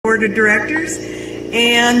Board of Directors,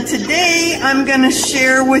 and today I'm going to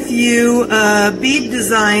share with you a bead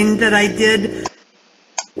design that I did.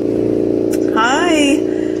 Hi,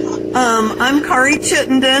 I'm Kari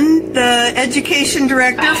Chittenden, the Education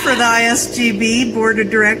Director for the ISGB Board of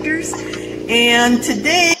Directors, and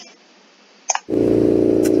today...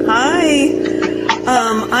 Hi,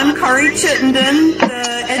 I'm Kari Chittenden,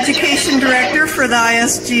 the Education Director for the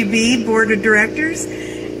ISGB Board of Directors,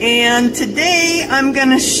 and today I'm going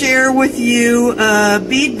to share with you a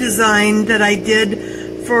bead design that I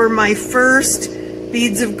did for my first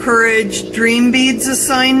Beads of Courage Dream Beads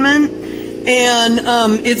assignment. And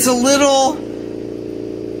it's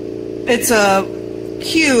a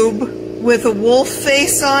cube with a wolf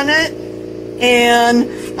face on it, and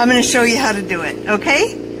I'm going to show you how to do it,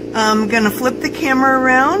 okay? I'm going to flip the camera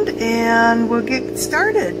around and we'll get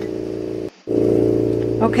started.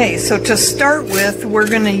 Okay, so to start with, we're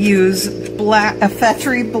going to use a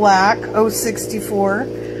Fetchery Black 064,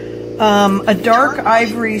 a dark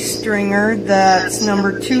ivory stringer that's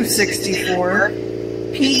number 264,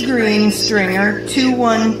 pea green stringer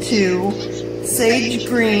 212, sage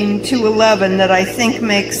green 211 that I think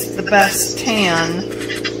makes the best tan,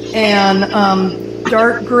 and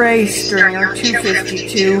dark gray stringer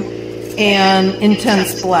 252, and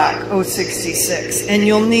intense black 066. And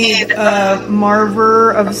you'll need a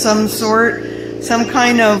marver of some sort, some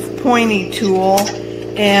kind of pointy tool,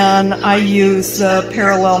 and I use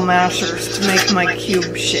parallel mashers to make my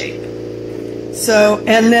cube shape. So,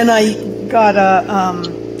 and then I got an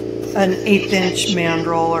 1/8"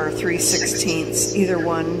 mandrel or 3/16, either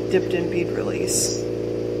one, dipped in bead release.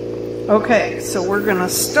 Okay, so we're going to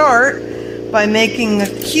start by making a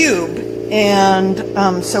cube, and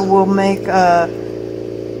so we'll make a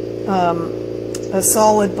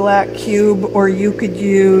solid black cube, or you could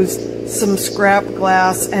use some scrap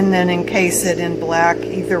glass and then encase it in black,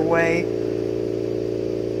 either way.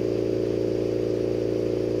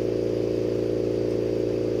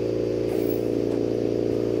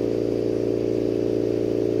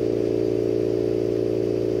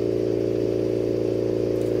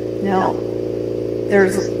 Now,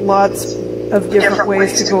 there's lots of different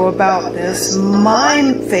ways to go about this.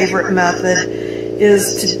 My favorite method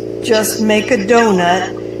is to just make a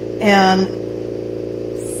donut and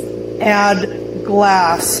add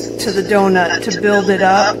glass to the donut to build it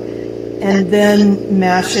up, and then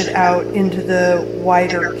mash it out into the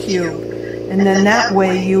wider cube. And then that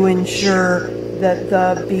way you ensure that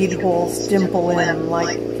the bead holes dimple in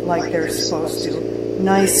like they're supposed to.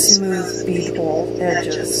 Nice smooth bead hole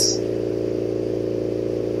edges.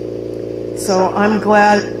 So I'm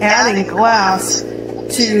glad adding glass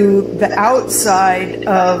to the outside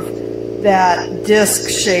of that disc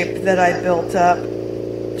shape that I built up,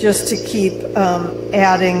 just to keep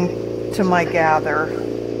adding to my gather.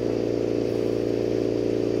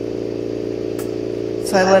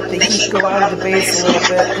 So I let the heat go out of the base a little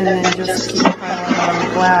bit, and then just keep piling on the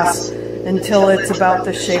glass until it's about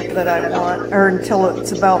the shape that I want, or until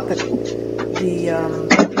it's about the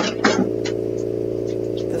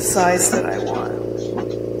size that I want.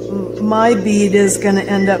 My bead is going to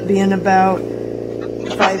end up being about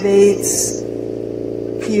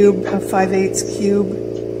 5/8 cube, a 5/8 cube.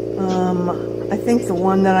 I think the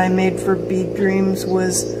one that I made for Bead Dreams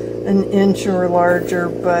was an inch or larger,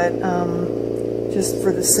 but just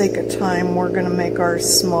for the sake of time, we're going to make ours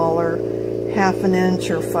smaller, 1/2 inch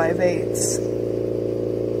or 5/8.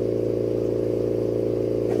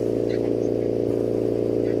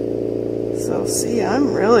 So see,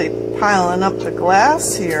 I'm really piling up the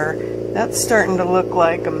glass here. That's starting to look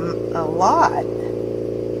like a lot.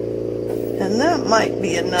 And that might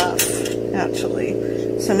be enough, actually.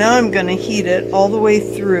 So now I'm going to heat it all the way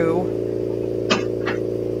through.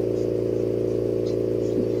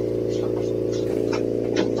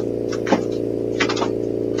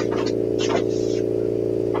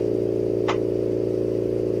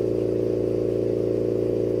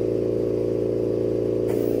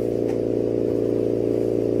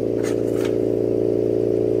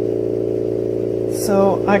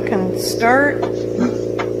 So I can start,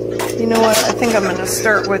 you know what, I think I'm going to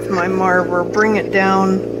start with my marver, bring it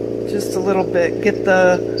down just a little bit, get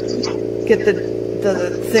the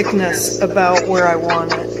thickness about where I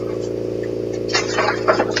want it.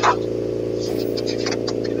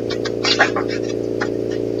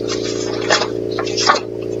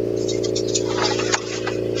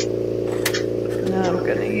 Now I'm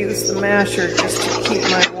going to use the masher just to keep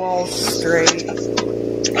my walls straight.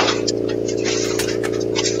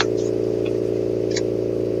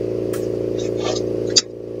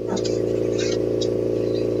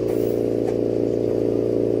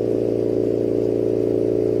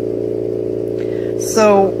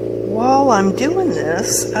 So while I'm doing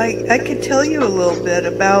this, I could tell you a little bit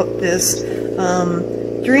about this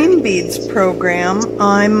Dream Beads program.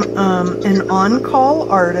 I'm an on-call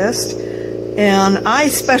artist, and I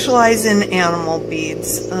specialize in animal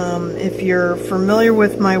beads. If you're familiar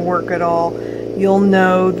with my work at all, you'll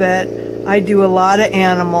know that I do a lot of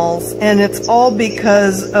animals, and it's all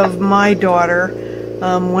because of my daughter.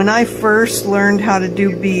 When I first learned how to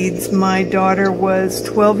do beads, my daughter was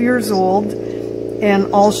 12 years old,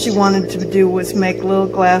 and all she wanted to do was make little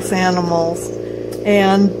glass animals.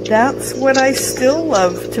 And that's what I still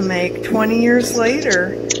love to make 20 years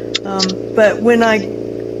later. But when I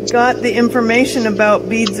got the information about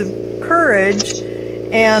Beads of Courage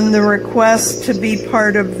and the request to be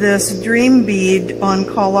part of this Dream Bead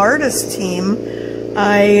on-call artist team,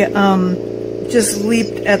 I just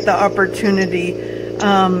leaped at the opportunity.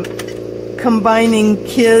 Combining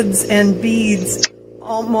kids and beads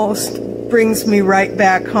almost brings me right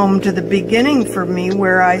back home to the beginning for me,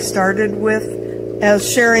 where I started as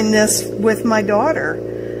sharing this with my daughter.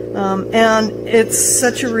 And it's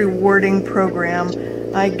such a rewarding program.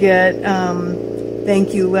 I get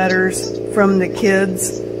thank you letters from the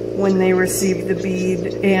kids when they receive the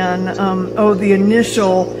bead, and the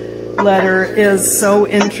initial letter is so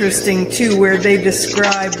interesting too, where they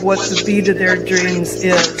describe what the bead of their dreams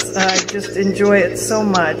is. I just enjoy it so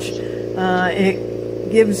much. It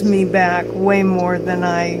gives me back way more than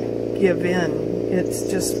I give in.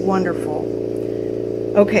 It's just wonderful.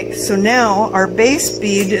 Okay, so now our base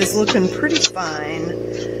bead is looking pretty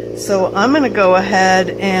fine. So I'm going to go ahead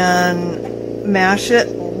and mash it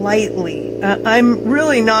lightly. I'm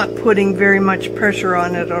really not putting very much pressure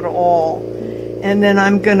on it at all. And then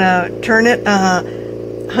I'm going to turn it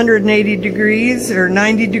 180 degrees, or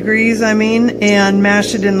 90 degrees, I mean, and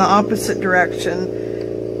mash it in the opposite direction.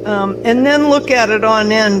 And then look at it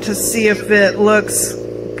on end to see if it looks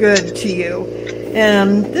good to you.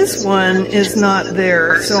 And this one is not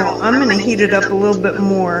there, so I'm going to heat it up a little bit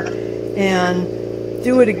more and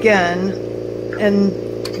do it again and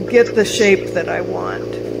get the shape that I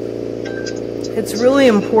want. It's really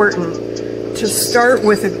important to start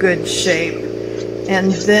with a good shape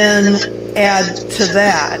and then add to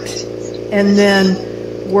that, and then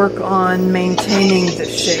work on maintaining the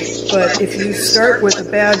shape. But if you start with a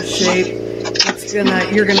bad shape,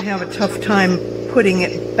 you're gonna have a tough time putting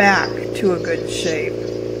it back to a good shape.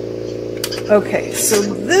 Okay, so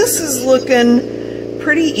this is looking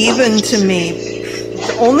pretty even to me.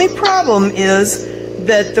 The only problem is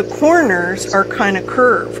that the corners are kind of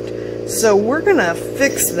curved. So we're gonna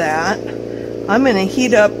fix that. I'm gonna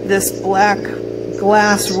heat up this black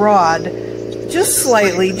glass rod just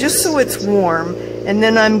slightly, just so it's warm, and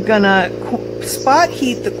then I'm gonna spot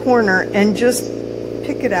heat the corner and just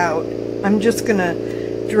pick it out. I'm just gonna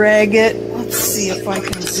drag it. Let's see if I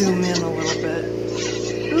can zoom in a little bit.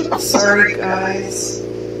 Oops, sorry guys.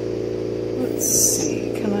 Let's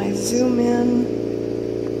see, can I zoom in?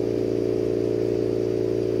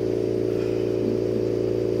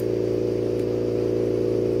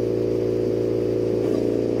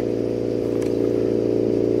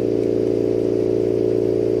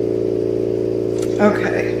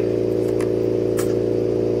 Okay.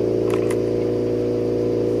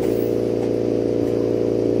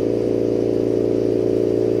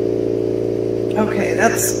 Okay,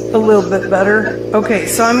 that's a little bit better. Okay,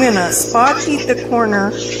 so I'm going to spot heat the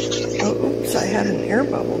corner. Oh, oops, I had an air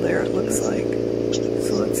bubble there, it looks like.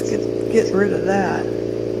 So let's get rid of that.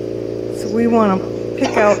 So we want to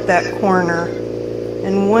pick out that corner.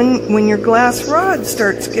 And when your glass rod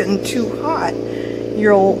starts getting too hot,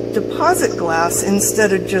 you'll deposit glass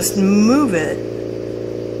instead of just move it.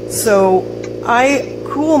 So I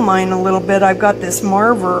cool mine a little bit. I've got this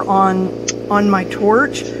marver on my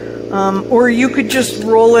torch, or you could just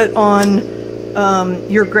roll it on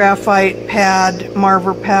your graphite pad,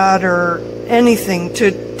 marver pad, or anything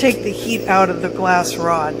to take the heat out of the glass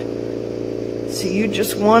rod. So you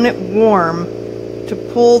just want it warm to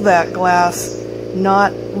pull that glass,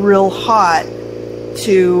 not real hot.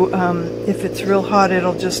 If it's real hot,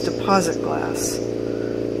 it'll just deposit glass.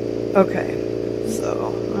 Okay,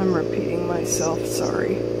 so I'm repeating myself,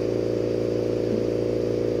 sorry.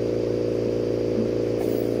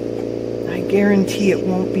 I guarantee it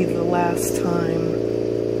won't be the last time.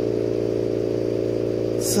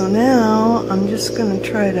 So now I'm just going to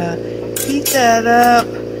try to heat that up.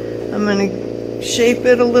 I'm going to shape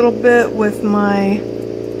it a little bit with my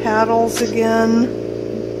paddles again.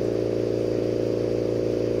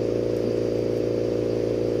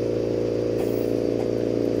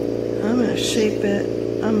 Shape it.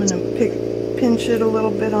 I'm going to pinch it a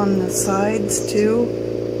little bit on the sides too.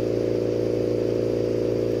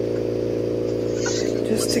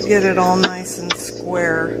 just to get it all nice and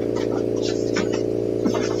square.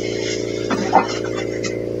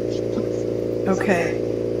 Okay,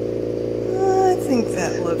 I think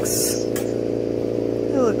that looks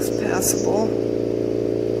passable.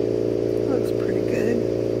 Looks pretty good,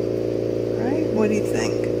 right? What do you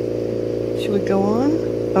think? Should we go on?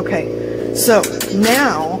 Okay, so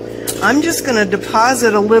now I'm just going to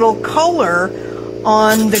deposit a little color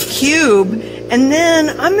on the cube, and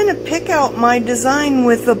then I'm going to pick out my design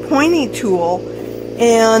with the pointy tool.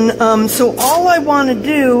 And so all I want to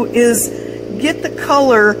do is get the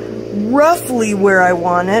color roughly where I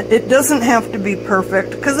want it. It doesn't have to be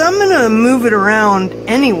perfect because I'm going to move it around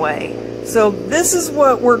anyway. So this is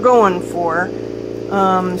what we're going for.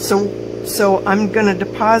 So I'm going to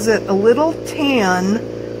deposit a little tan,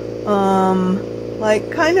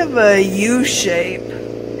 like kind of a U shape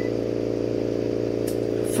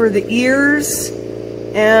for the ears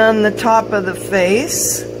and the top of the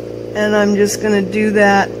face. And I'm just going to do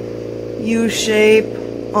that U shape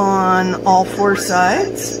on all four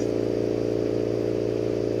sides.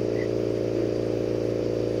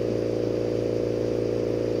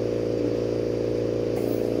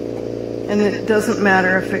 And it doesn't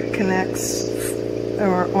matter if it connects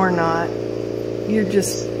or not. You're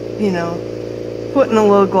just, you know, putting a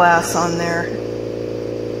little glass on there.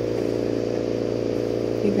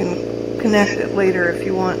 You can connect it later if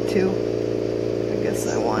you want to. I guess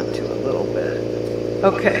I want to a little bit.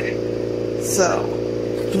 Okay, so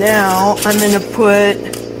now I'm going to put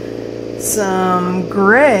some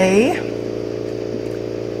gray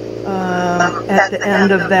at the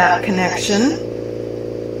end of that connection.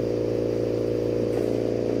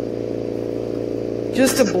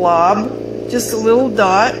 Just a blob, just a little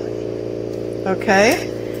dot, okay?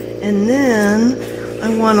 And then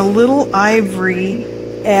I want a little ivory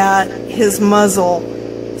at his muzzle.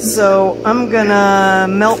 So I'm gonna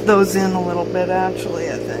melt those in a little bit, actually,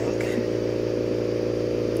 I think.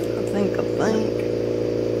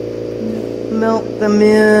 Melt them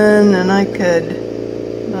in, and I could,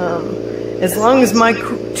 as long as my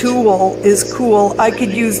tool is cool, I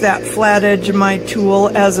could use that flat edge of my tool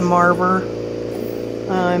as a marver.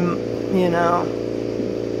 You know,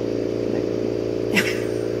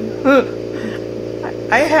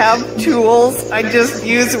 I have tools. I just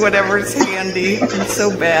use whatever's handy. I'm so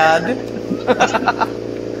bad.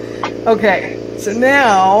 Okay, so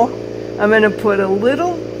now I'm going to put a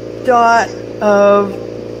little dot of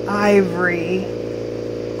ivory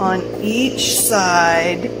on each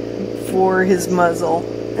side for his muzzle.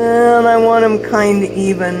 And I want him kind of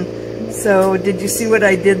even. So did you see what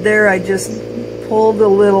I did there? I just pulled a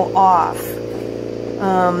little off.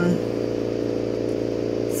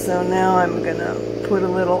 So now I'm gonna put a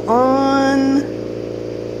little on,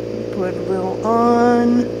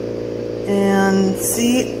 and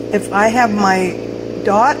see if I have my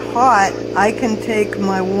dot hot, I can take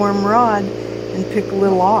my warm rod and pick a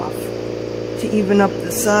little off to even up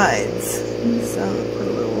the sides. So I'm gonna put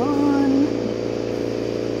a little on.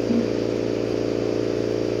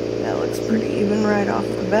 That looks pretty even right off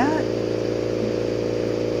the bat.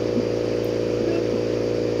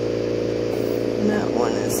 And that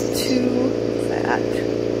one is too fat.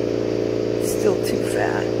 Still too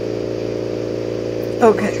fat.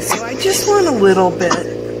 Okay, so I just want a little bit.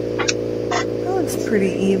 That looks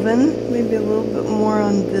pretty even. Maybe a little bit more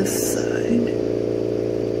on this side.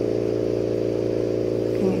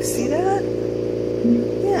 Can you see that?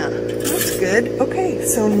 Yeah, that's good. Okay,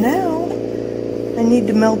 so now I need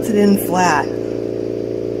to melt it in flat.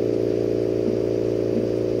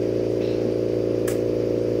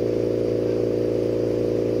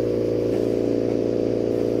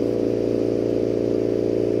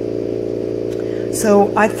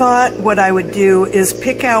 So I thought what I would do is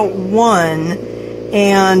pick out one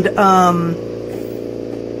and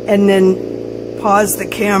then pause the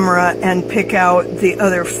camera and pick out the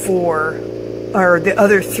other four, or the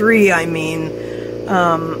other three, I mean,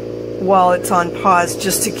 while it's on pause,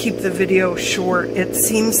 just to keep the video short. It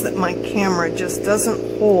seems that my camera just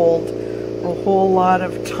doesn't hold a whole lot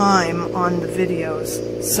of time on the videos.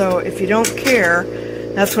 So if you don't care,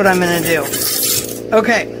 that's what I'm going to do.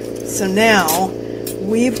 Okay, so now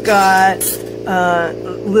we've got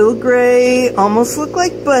little gray, almost look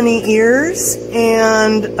like bunny ears,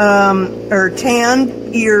 and or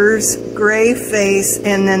tan ears, gray face,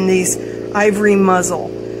 and then these ivory muzzle.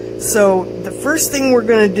 So the first thing we're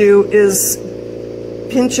going to do is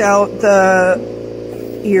pinch out the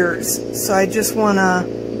ears. So I just want to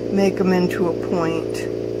make them into a point.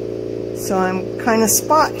 So I'm kind of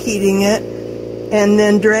spot heating it, and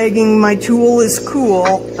then dragging. My tool is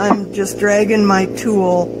cool. I'm just dragging my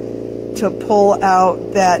tool to pull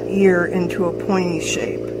out that ear into a pointy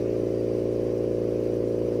shape.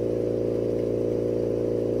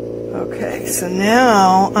 Okay, so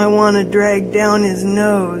now I want to drag down his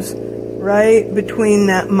nose right between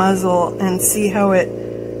that muzzle and see how it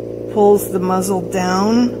pulls the muzzle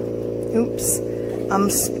down. Oops, I'm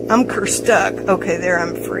stuck. Okay, there,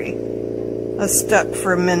 I'm free. I was stuck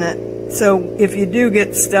for a minute. So if you do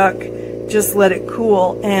get stuck, just let it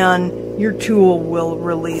cool and your tool will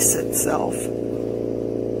release itself.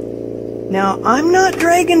 Now, I'm not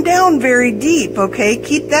dragging down very deep, okay?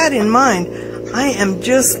 Keep that in mind. I am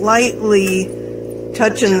just lightly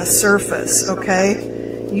touching the surface,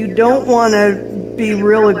 okay? You don't want to be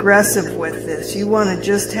real aggressive with this. You want to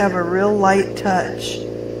just have a real light touch.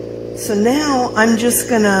 So now I'm just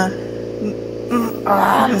gonna,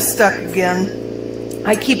 I'm stuck again.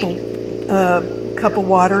 I keep a cup of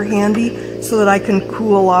water handy so that I can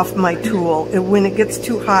cool off my tool. When it gets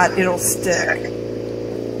too hot, it'll stick.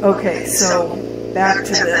 Okay, so back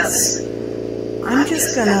to this. I'm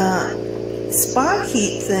just gonna spot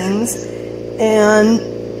heat things and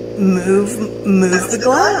move the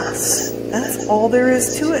glass. That's all there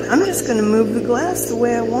is to it. I'm just gonna move the glass the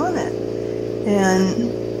way I want it.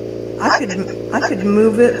 And I could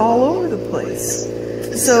move it all over the place.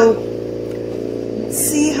 So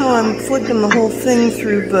see how I'm flicking the whole thing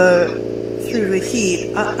through the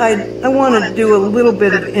heat. I want to do a little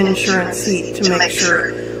bit of insurance heat to make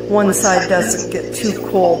sure one side doesn't get too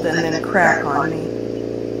cold and then crack on me.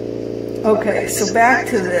 Okay, so back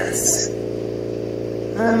to this.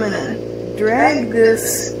 I'm going to drag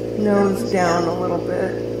this nose down a little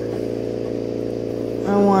bit.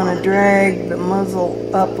 I want to drag the muzzle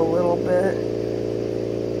up a little bit.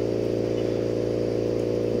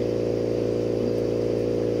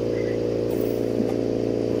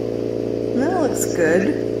 That looks good.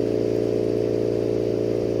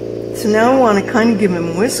 So now I want to kind of give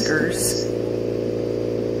him whiskers.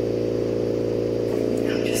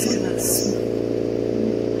 I'm just going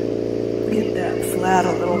to get that flat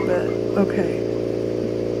a little bit. Okay.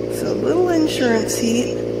 So a little insurance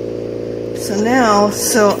heat. So now,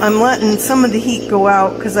 I'm letting some of the heat go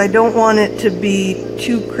out because I don't want it to be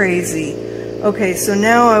too crazy. Okay, so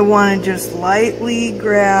now I want to just lightly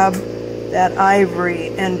grab that ivory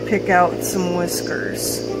and pick out some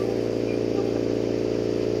whiskers.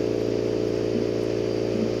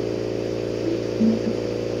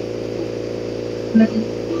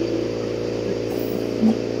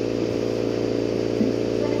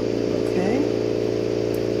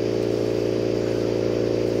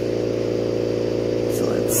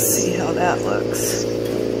 That looks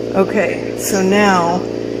okay. So now,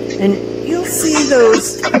 and you'll see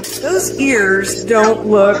those ears don't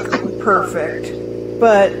look perfect,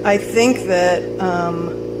 but I think that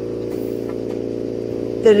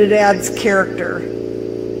that it adds character.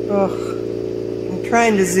 Ugh, I'm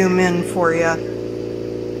trying to zoom in for you.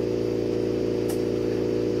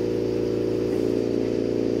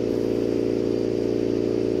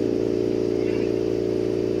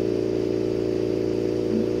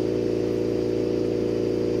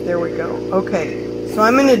 There we go. Okay, so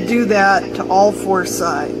I'm going to do that to all four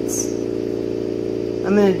sides.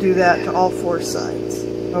 I'm going to do that to all four sides.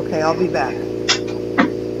 Okay, I'll be back.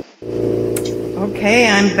 Okay,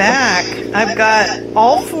 I'm back. I've got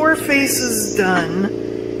all four faces done,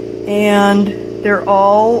 and they're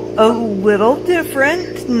all a little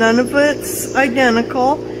different. None of it's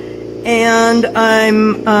identical. And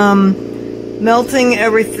I'm melting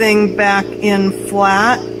everything back in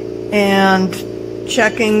flat and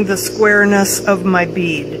checking the squareness of my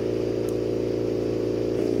bead.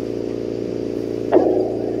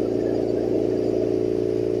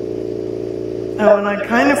 Oh, and I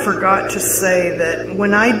kind of forgot to say that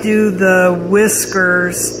when I do the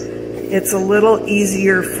whiskers, it's a little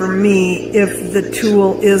easier for me if the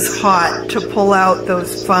tool is hot to pull out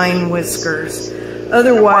those fine whiskers.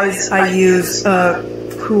 Otherwise, I use a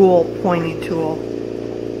cool pointy tool.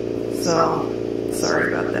 So,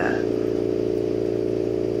 sorry about that.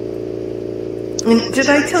 And did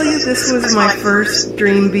I tell you this was my first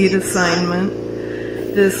dream bead assignment?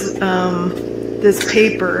 This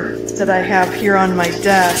paper that I have here on my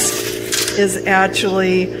desk is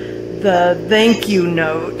actually the thank you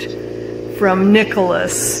note from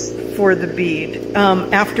Nicholas for the bead.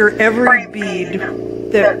 After every bead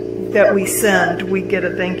that we send, we get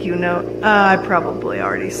a thank you note. I probably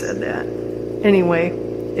already said that. Anyway,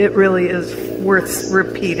 it really is worth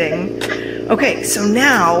repeating. Okay, so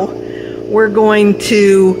now we're going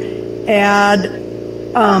to add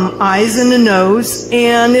eyes and a nose,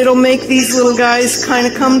 and it'll make these little guys kind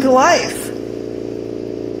of come to life.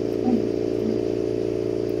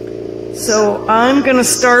 So I'm going to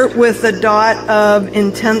start with a dot of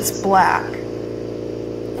intense black.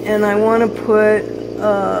 And I want to put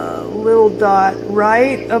a little dot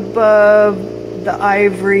right above the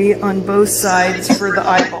ivory on both sides for the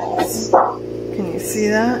eyeballs. Can you see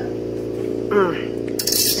that?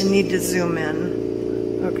 I need to zoom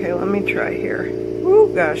in. Okay, let me try here.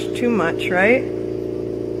 Oh gosh, too much, right?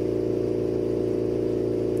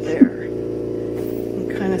 There. You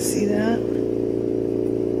can kind of see that?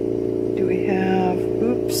 Do we have,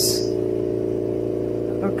 oops.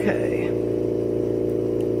 Okay.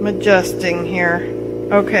 I'm adjusting here.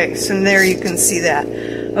 Okay, so there you can see that.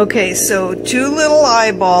 Okay, so 2 little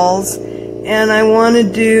eyeballs, and I want to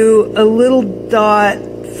do a little dot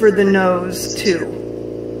for the nose too.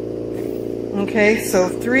 Okay, so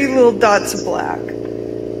 3 little dots of black.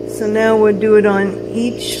 So now we'll do it on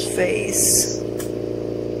each face.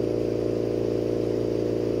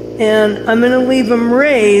 And I'm going to leave them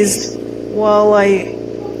raised while I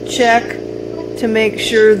check to make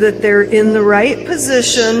sure that they're in the right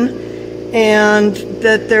position and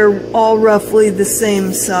that they're all roughly the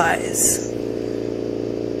same size.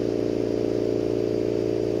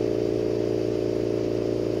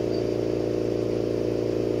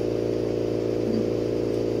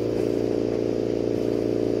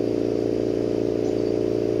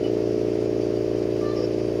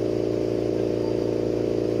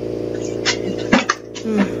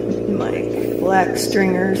 My black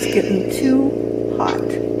stringer's getting too hot.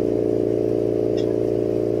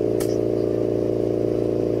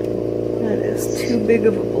 That is too big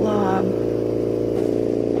of a blob.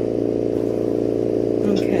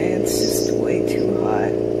 Okay, it's just way too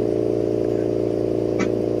hot.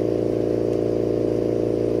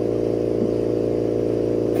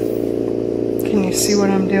 Can you see what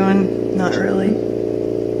I'm doing? Not really.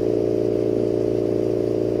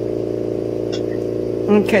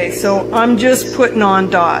 Okay, so I'm just putting on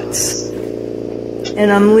dots,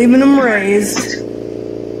 and I'm leaving them raised.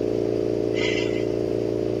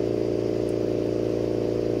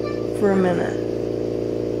 For a minute.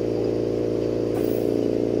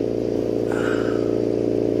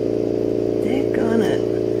 Daggone it.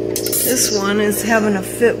 This one is having a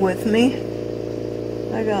fit with me.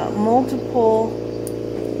 I got multiple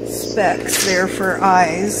specks there for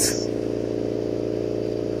eyes.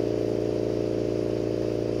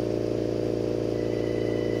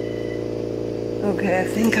 Okay, I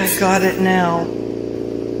think I got it now.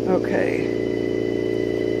 Okay.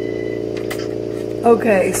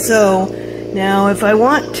 Okay, so now if I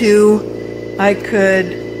want to, I could,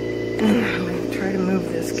 I'm going to try to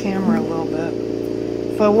move this camera a little bit.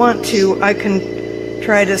 If I want to, I can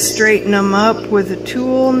try to straighten them up with a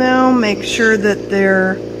tool now, make sure that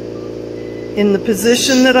they're in the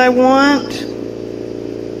position that I want.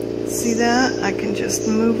 See that? I can just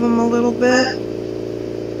move them a little bit.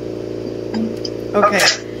 Okay,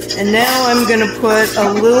 and now I'm going to put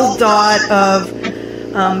a little dot of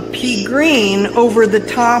pea green over the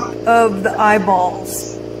top of the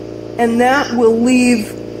eyeballs, and that will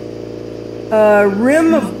leave a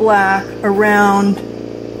rim of black around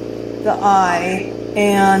the eye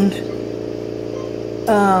and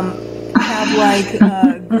have like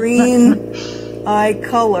a green eye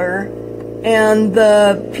color, and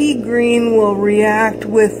the pea green will react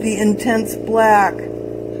with the intense black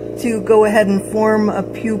to go ahead and form a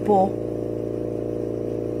pupil.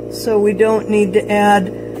 So we don't need to add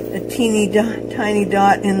a tiny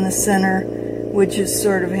dot in the center, which is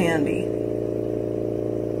sort of handy.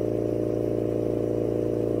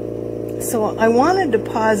 So I want to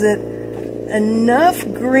deposit enough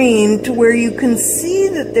green to where you can see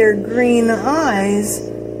that they're green eyes,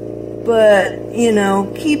 but you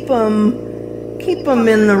know, keep them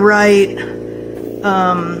in the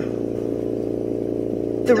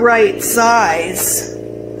right size.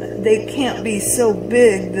 They can't be so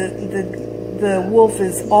big that the wolf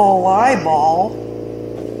is all eyeball.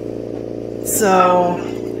 So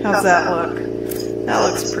how's that look? That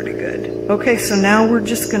looks pretty good. Okay, so now we're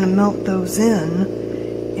just going to melt those in,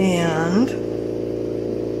 and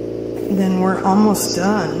then we're almost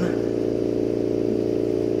done.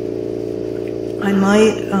 I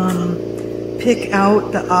might pick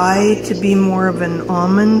out the eye to be more of an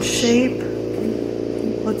almond shape.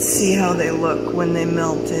 Let's see how they look when they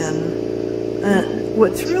melt in.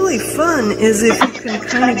 What's really fun is if you can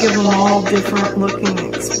kind of give them all different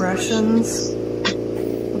looking expressions.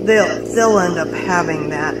 They'll end up having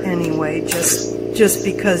that anyway, just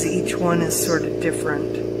because each one is sort of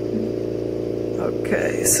different.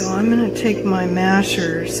 Okay, so I'm going to take my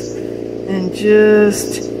mashers and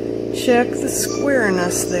just check the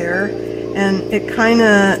squareness there, and it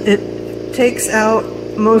takes out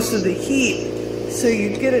most of the heat, so you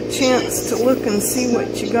get a chance to look and see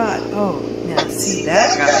what you got. Oh, now see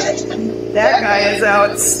that guy. That guy is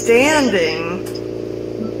outstanding.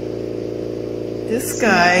 This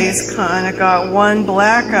guy's kind of got one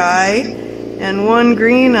black eye and one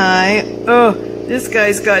green eye. Oh, this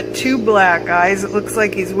guy's got two black eyes. It looks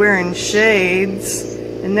like he's wearing shades.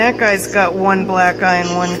 And that guy's got one black eye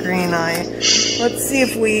and one green eye. Let's see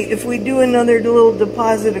if we do another little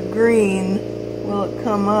deposit of green, will it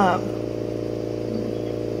come up?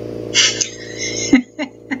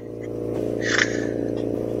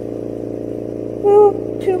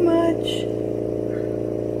 Ooh, too much.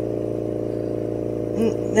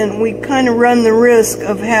 And then we kind of run the risk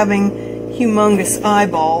of having humongous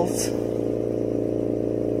eyeballs.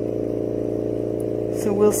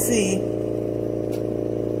 So we'll see.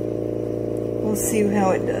 We'll see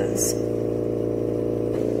how it does.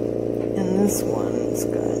 And this one's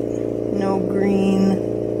got no green.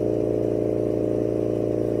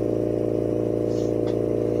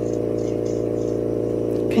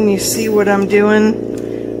 Can you see what I'm doing?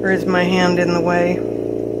 Or is my hand in the way?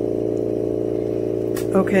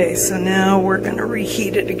 Okay, so now we're going to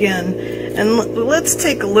reheat it again. And let's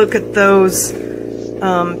take a look at those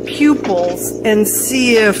pupils and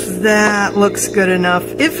see if that looks good enough.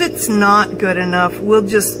 If it's not good enough, we'll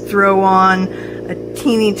just throw on a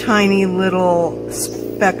teeny tiny little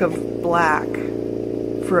speck of black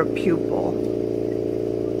for a pupil.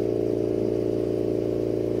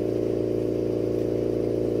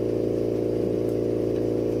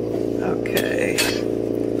 Okay,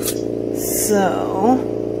 so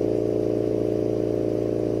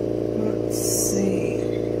let's see.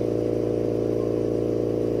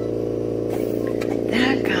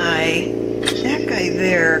 That guy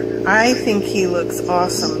there, I think he looks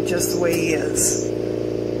awesome just the way he is.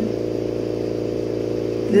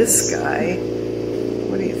 This guy,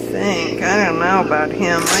 what do you think? I don't know about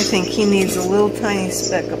him. I think he needs a little tiny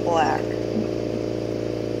speck of black.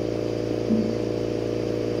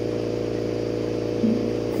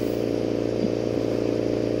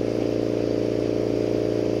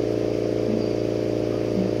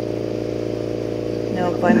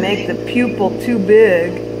 Now if I make the pupil too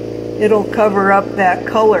big, it'll cover up that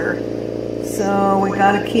color. So we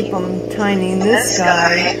gotta keep them tiny. And this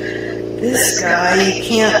guy, you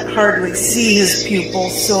can't hardly see his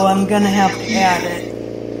pupils, so I'm gonna have to add it.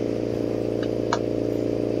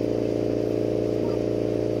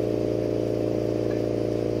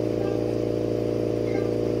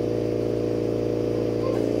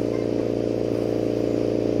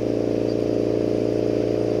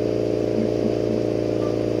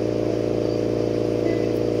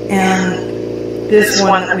 And this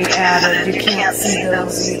one that we added, you can't see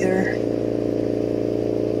those either.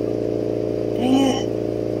 Dang it.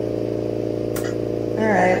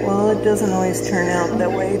 Alright, well it doesn't always turn out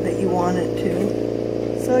that way that you want it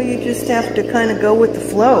to. So you just have to kind of go with the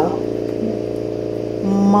flow.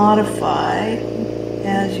 Modify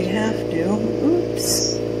as you have to.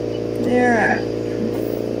 Oops. There.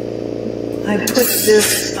 I put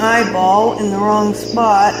this eyeball in the wrong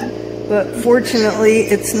spot. But fortunately,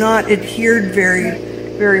 it's not adhered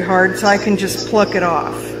very hard, so I can just pluck it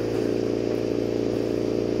off.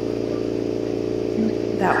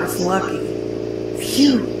 That was lucky.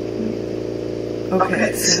 Phew!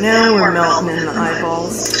 Okay, so now we're melting in the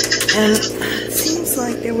eyeballs. And it seems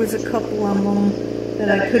like there was a couple of them that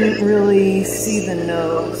I couldn't really see the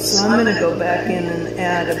nose. So I'm going to go back in and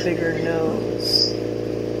add a bigger nose.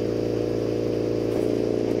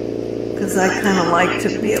 Because I kind of like to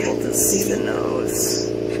be able to see the nose.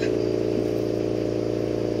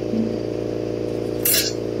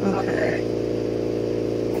 Okay.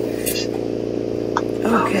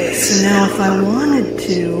 Okay, so now if I wanted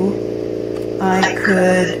to, I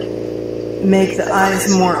could make the eyes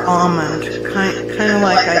more almond, kind of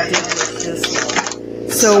like I did with this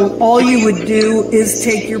one. So all you would do is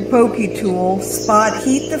take your pokey tool,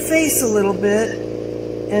 heat the face a little bit,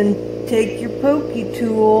 and take your pokey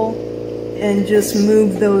tool and just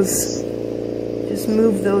move those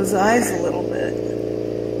eyes a little bit,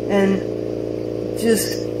 and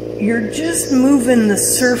you're just moving the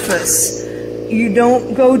surface. You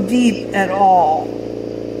don't go deep at all.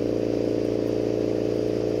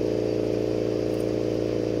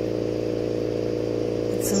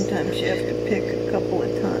 Sometimes you have to pick a couple of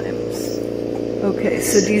times. Okay,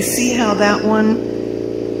 so do you see how that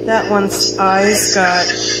one's eyes got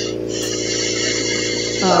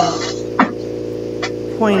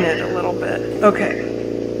pointed a little bit. Okay.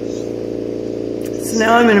 So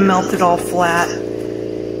now I'm going to melt it all flat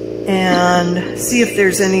and see if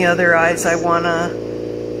there's any other eyes I want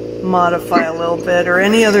to modify a little bit, or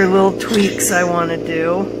any other little tweaks I want to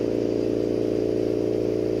do.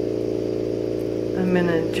 I'm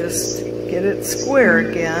gonna just get it square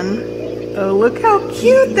again. Oh, look how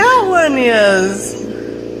cute that one is.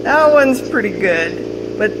 That one's pretty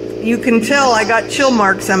good. But you can tell I got chill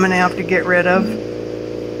marks I'm gonna have to get rid of.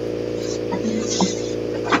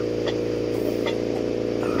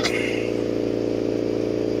 Okay.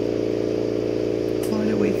 What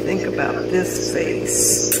do we think about this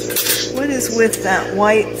face? What is with that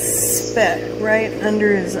white speck right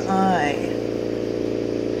under his eye?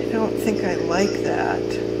 I don't think I like that.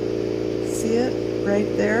 See it right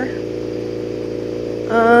there?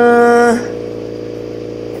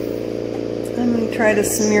 I'm going to try to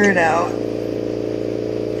smear it out.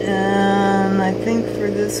 And I think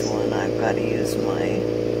for this one I've got to use my...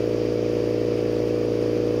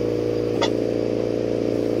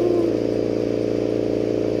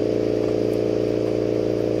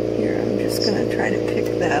 Here, I'm just going to try to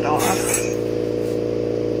pick that off.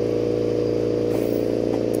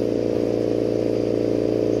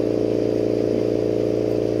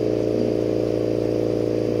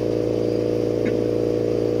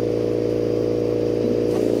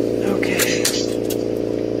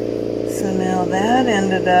 That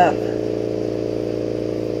ended up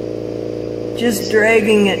just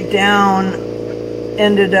dragging it down,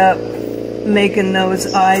 ended up making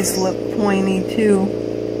those eyes look pointy too.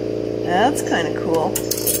 That's kind of cool.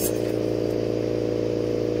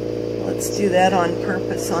 Let's do that on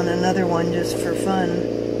purpose on another one just for fun.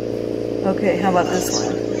 Okay, how about this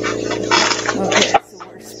one? Okay, so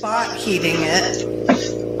we're spot heating it,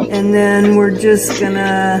 and then we're just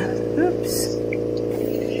gonna, oops,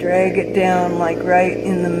 drag it down like right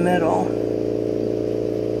in the middle.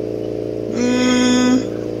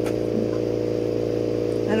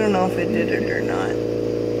 I don't know if it did it or not,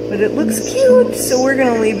 but it looks cute, so we're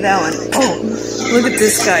gonna leave that one. Oh, look at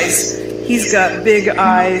this, guys. He's got big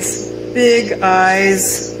eyes, big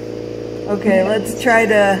eyes. Okay, let's try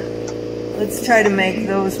to make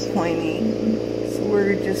those pointy. So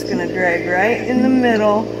we're just gonna drag right in the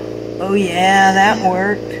middle. Oh yeah, that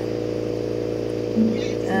worked.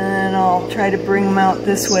 And I'll try to bring them out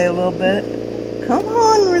this way a little bit. Come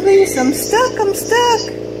on, release. I'm stuck. I'm stuck.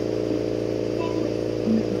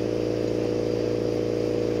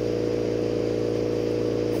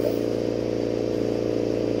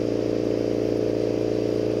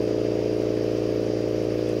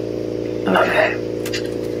 Okay.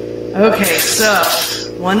 Okay, so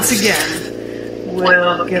once again,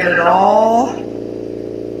 we'll get it all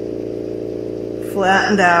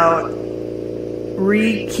flattened out.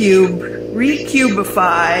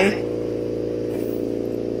 Recubify.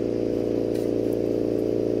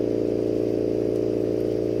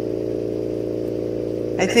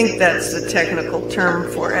 I think that's the technical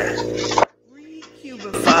term for it.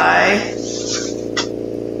 Recubify.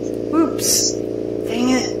 Oops. Dang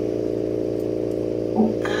it.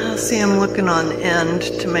 See, I'm looking on the end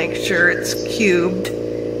to make sure it's cubed,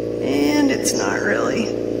 and it's not really.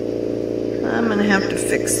 I'm going to have to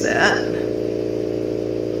fix that.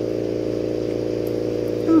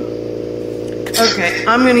 Okay,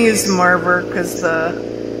 I'm going to use the marver because the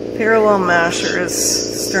parallel masher is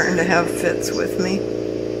starting to have fits with me.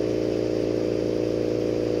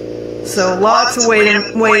 So lots of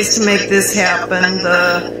ways to make this happen.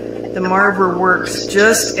 The marver works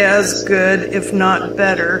just as good, if not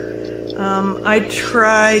better. I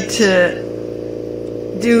try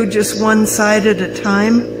to do just one side at a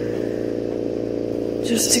time,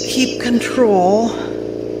 just to keep control.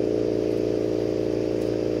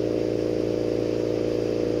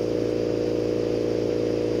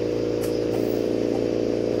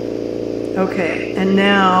 Okay, and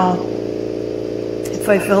now, if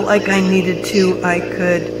I felt like I needed to, I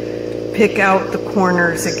could pick out the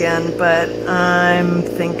corners again, but I'm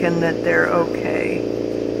thinking that they're okay.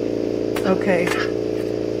 Okay.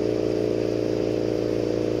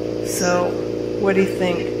 So, what do you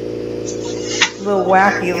think? Little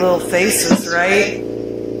wacky little faces, right?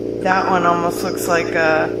 That one almost looks like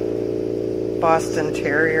a Boston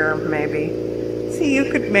Terrier, maybe. See,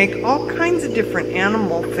 you could make all kinds of different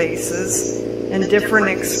animal faces and different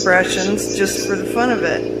expressions just for the fun of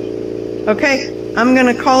it. Okay, I'm going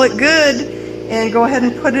to call it good and go ahead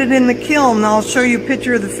and put it in the kiln. And I'll show you a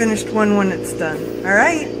picture of the finished one when it's done. All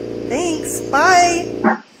right, thanks.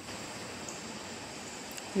 Bye.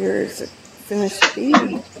 Here's a finished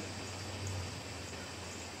bead.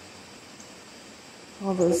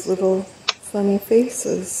 All those little funny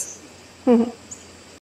faces.